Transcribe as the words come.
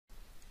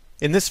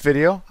In this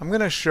video, I'm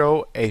going to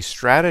show a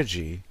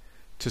strategy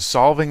to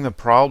solving the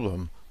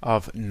problem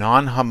of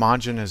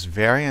non-homogeneous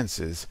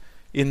variances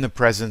in the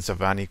presence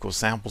of unequal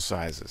sample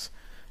sizes.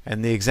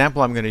 And the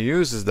example I'm going to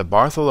use is the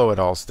Bartholow et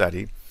al.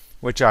 Study,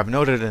 which I've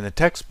noted in the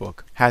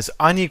textbook, has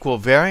unequal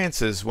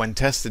variances when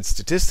tested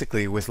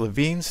statistically with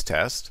Levene's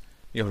test.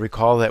 You'll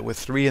recall that with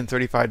 3 and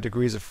 35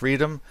 degrees of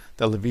freedom,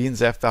 the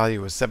Levene's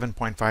f-value was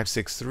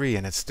 7.563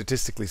 and it's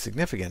statistically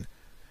significant.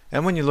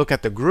 And when you look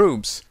at the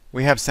groups,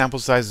 we have sample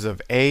sizes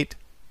of 8,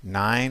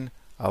 9,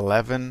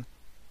 11,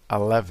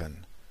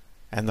 11.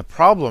 And the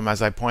problem,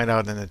 as I point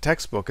out in the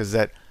textbook, is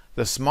that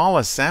the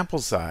smallest sample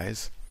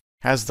size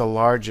has the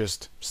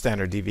largest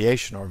standard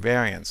deviation or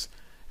variance.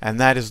 And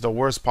that is the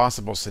worst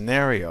possible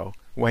scenario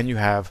when you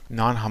have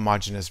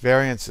non-homogeneous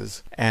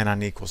variances and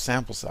unequal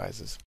sample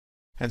sizes.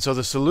 And so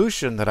the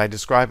solution that I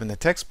describe in the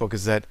textbook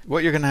is that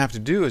what you're going to have to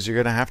do is you're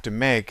going to have to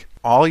make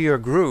all your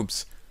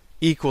groups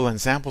equal in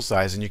sample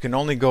size, and you can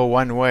only go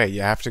one way.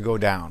 You have to go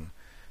down.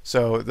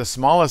 So the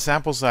smallest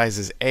sample size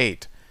is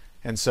 8,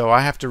 and so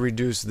I have to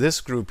reduce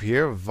this group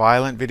here,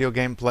 violent video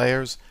game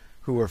players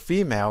who are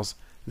females.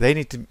 They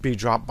need to be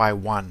dropped by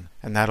 1,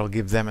 and that'll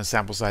give them a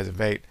sample size of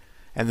 8.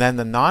 And then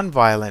the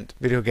non-violent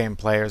video game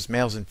players,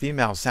 males and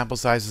females, sample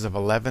sizes of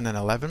 11 and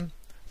 11,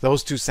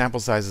 those two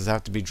sample sizes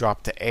have to be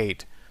dropped to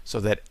 8,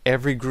 so that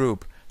every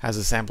group has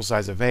a sample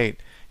size of 8,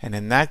 and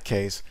in that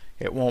case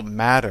it won't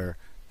matter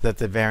that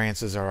the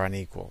variances are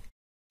unequal.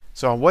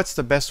 So what's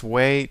the best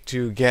way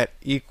to get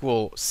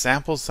equal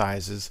sample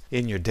sizes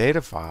in your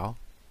data file?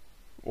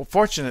 Well,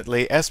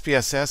 fortunately,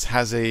 SPSS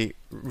has a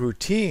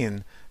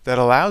routine that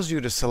allows you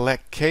to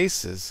select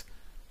cases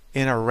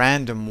in a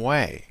random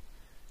way.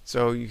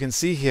 So you can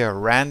see here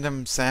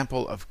random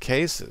sample of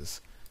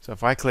cases. So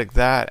if I click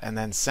that and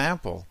then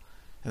sample,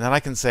 and then I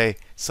can say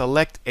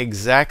select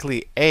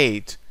exactly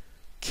 8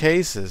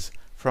 cases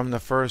from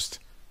the first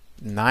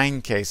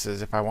 9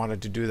 cases if I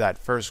wanted to do that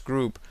first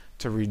group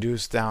to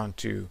reduce down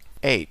to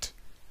 8.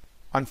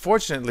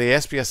 Unfortunately,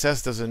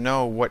 SPSS doesn't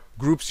know what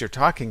groups you're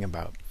talking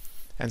about.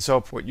 And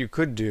so what you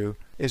could do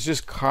is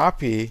just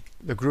copy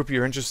the group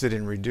you're interested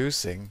in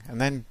reducing and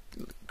then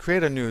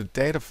create a new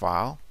data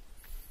file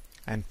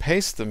and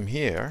paste them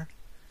here,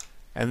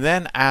 and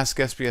then ask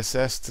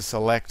SPSS to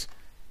select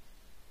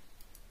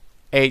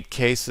 8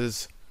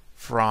 cases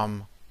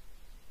from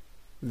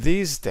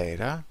these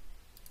data.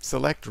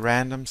 Select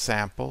random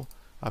sample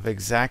of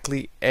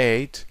exactly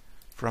 8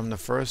 from the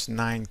first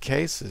 9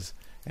 cases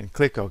and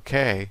click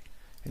OK,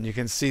 and you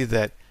can see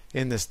that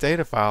in this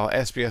data file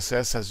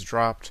SPSS has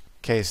dropped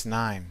case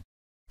 9.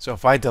 So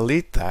if I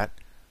delete that,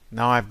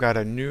 now I've got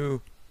a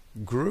new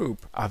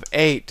group of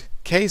 8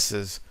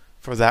 cases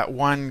for that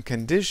one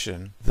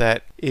condition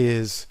that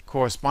is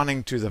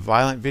corresponding to the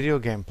violent video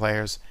game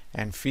players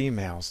and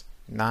females,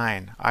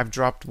 9. I've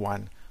dropped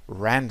one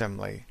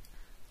randomly.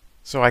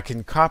 So I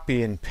can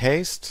copy and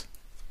paste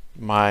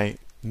my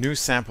new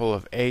sample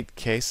of 8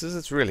 cases.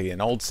 It's really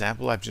an old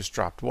sample. I've just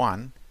dropped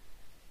one.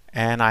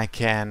 And I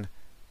can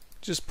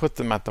just put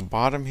them at the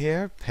bottom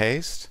here.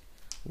 Paste.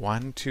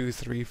 1, 2,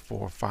 3,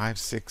 4, 5,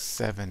 6,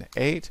 7,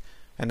 8.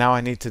 And now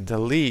I need to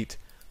delete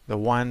the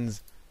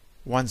ones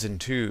and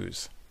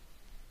 2s.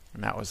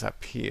 And that was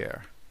up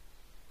here.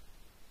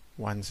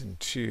 1s and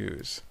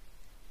 2s.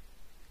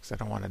 Because I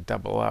don't want to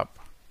double up.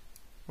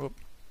 Whoop.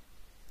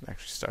 It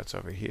actually starts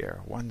over here.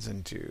 1s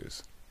and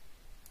 2s.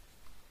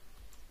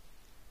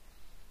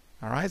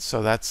 Alright,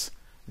 so that's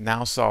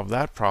now solved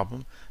that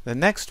problem. The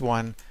next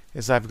one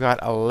is I've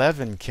got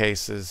 11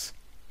 cases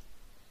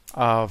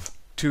of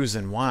 2s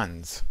and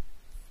 1s.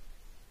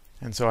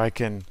 And so I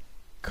can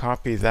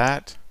copy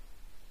that,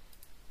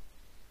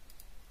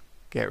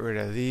 get rid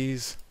of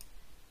these,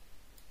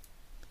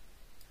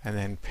 and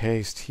then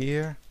paste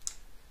here.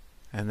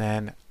 And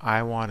then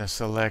I want to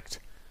select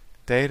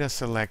data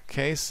select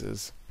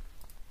cases,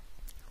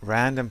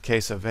 random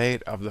case of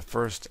 8 of the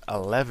first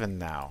 11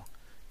 now.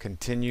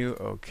 Continue,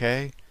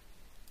 OK.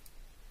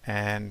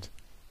 And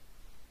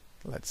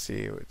let's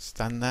see, it's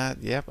done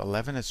that. Yep,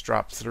 11, it's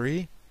dropped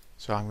 3.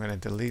 So I'm going to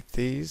delete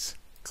these,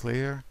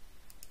 clear,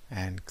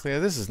 and clear.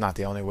 This is not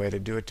the only way to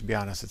do it, to be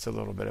honest. It's a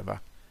little bit of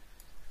a,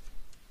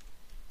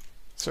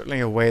 certainly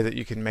a way that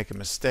you can make a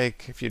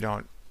mistake if you're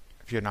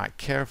not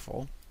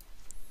careful.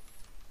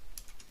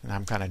 And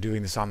I'm kind of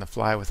doing this on the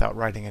fly without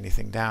writing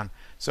anything down.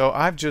 So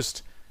I've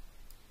got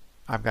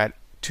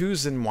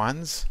 2s and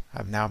 1s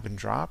have now been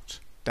dropped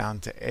down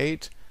to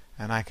 8,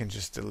 and I can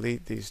just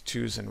delete these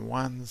 2s and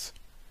 1s,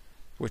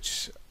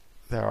 which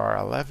there are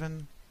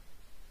 11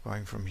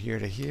 going from here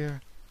to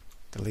here.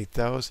 Delete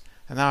those,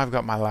 and now I've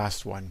got my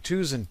last one,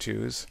 2s and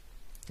 2s.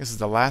 This is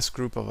the last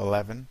group of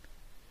 11,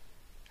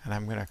 and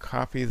I'm going to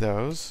copy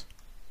those,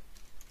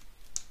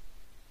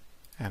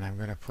 and I'm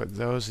going to put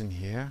those in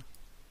here.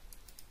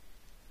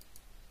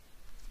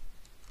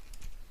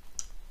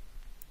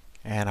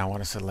 And I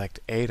want to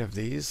select 8 of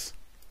these.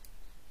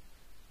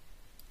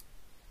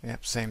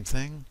 Yep, same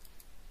thing.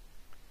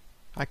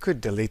 I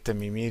could delete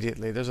them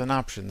immediately. There's an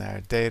option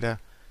there. Data,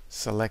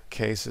 select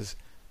cases.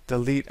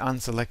 Delete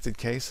unselected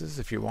cases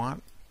if you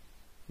want.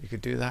 You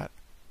could do that,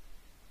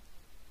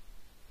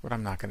 but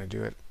I'm not going to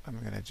do it. I'm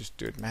going to just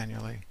do it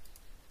manually.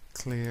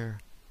 Clear,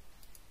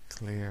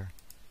 clear,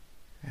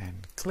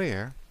 and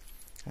clear.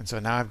 And so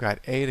now I've got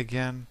 8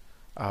 again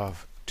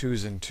of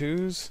 2's and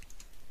 2's,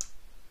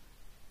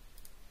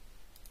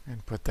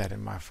 and put that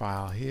in my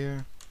file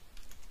here.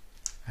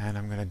 And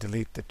I'm going to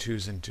delete the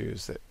 2's and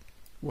 2's that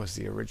was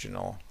the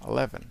original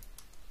 11.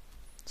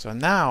 So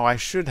now I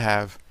should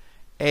have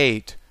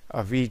 8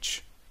 of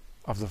each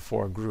of the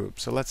 4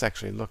 groups. So let's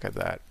actually look at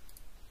that.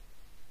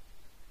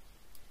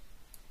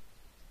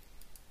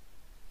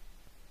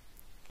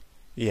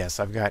 Yes,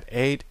 I've got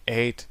 8,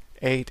 8,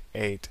 8,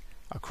 8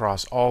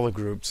 across all the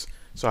groups.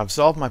 So I've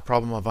solved my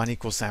problem of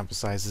unequal sample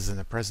sizes in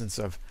the presence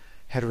of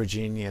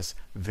heterogeneous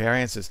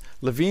variances.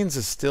 Levene's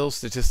is still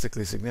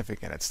statistically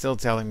significant. It's still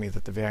telling me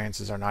that the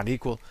variances are not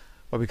equal,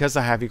 but because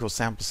I have equal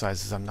sample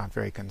sizes, I'm not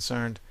very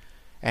concerned.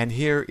 And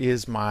here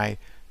is my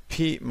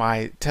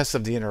test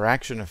of the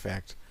interaction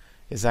effect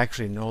is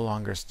actually no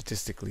longer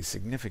statistically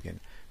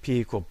significant. P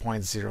equal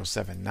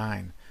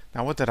 0.079.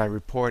 Now what did I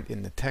report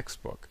in the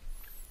textbook?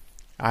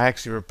 I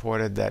actually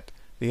reported that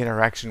the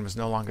interaction was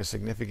no longer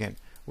significant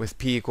with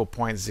P equal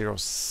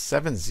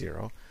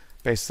 0.070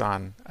 based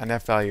on an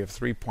F value of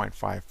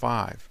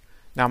 3.55.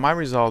 Now my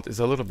result is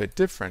a little bit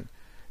different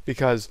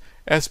because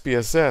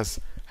SPSS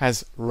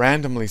has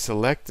randomly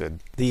selected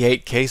the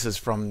 8 cases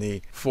from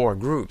the 4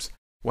 groups.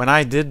 When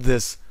I did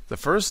this the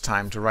first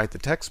time to write the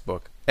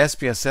textbook,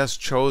 SPSS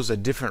chose a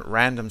different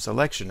random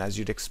selection as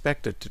you'd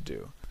expect it to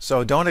do.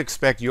 So don't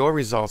expect your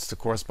results to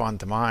correspond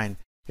to mine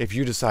if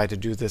you decide to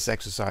do this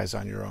exercise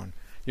on your own.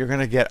 You're going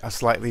to get a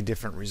slightly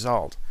different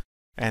result.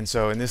 And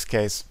so in this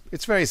case,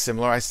 it's very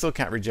similar. I still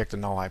can't reject a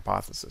null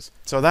hypothesis.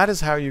 So that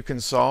is how you can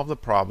solve the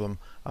problem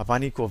of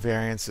unequal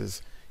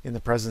variances in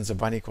the presence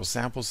of unequal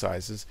sample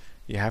sizes.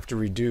 You have to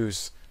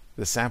reduce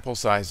the sample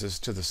sizes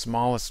to the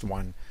smallest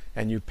one,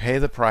 and you pay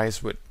the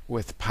price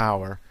with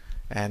power.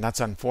 And that's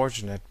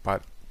unfortunate,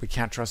 but we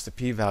can't trust the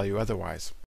p-value otherwise.